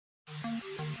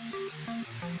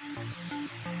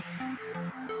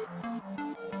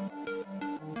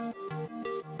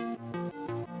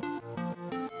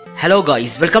Hello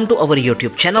guys, welcome to our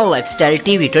YouTube channel Lifestyle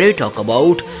TV. Today we talk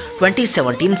about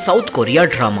 2017 South Korea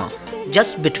drama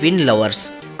Just Between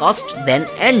Lovers, cast then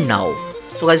and now.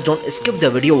 So guys, don't skip the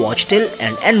video, watch till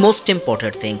end, and most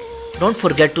important thing, don't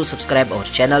forget to subscribe our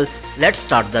channel. Let's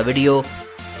start the video.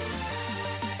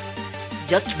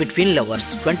 Just Between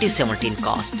Lovers 2017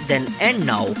 cast then and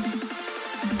now.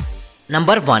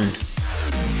 Number 1.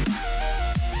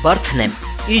 Birth name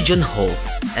Lee Jun-ho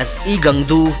as Lee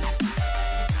Gang-doo.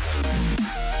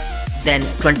 Then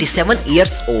 27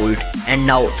 years old and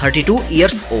now 32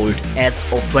 years old as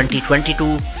of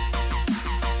 2022.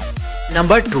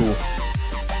 Number 2.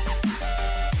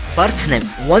 Birth name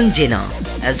Won Jena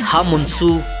as Ha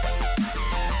Mun-soo.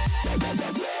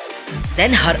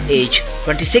 Then her age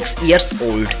 26 years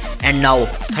old and now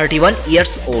 31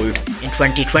 years old in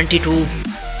 2022.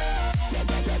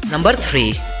 Number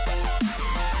 3.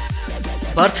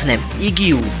 Birth name Lee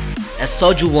Gyu as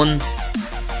So Joo-won.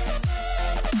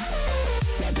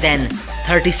 Then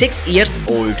 36 years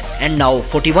old and now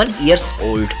 41 years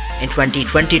old in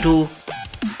 2022.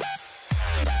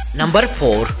 Number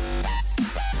 4.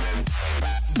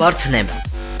 Birth name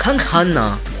Kang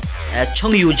as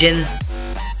Chung Yoo-jin.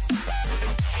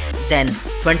 Then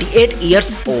 28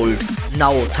 years old,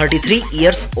 now 33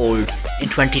 years old in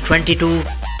 2022.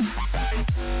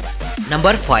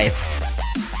 Number 5.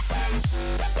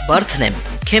 Birth name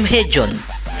Kim Hae-jun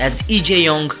as Lee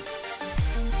Jae-young.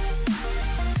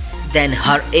 Then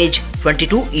her age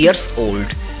 22 years old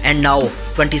and now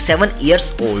 27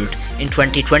 years old in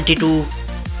 2022.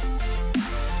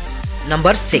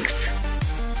 Number 6.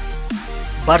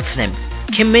 Birth name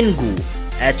Kim Min-gu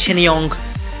as Shin-young.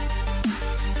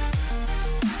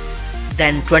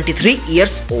 Then 23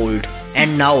 years old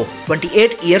and now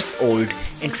 28 years old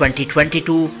in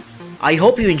 2022. I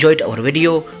hope you enjoyed our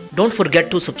video. Don't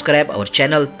forget to subscribe our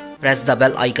channel. Press the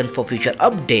bell icon for future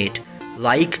update.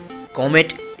 Like,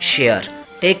 comment, share.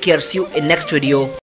 Take care. See you in next video.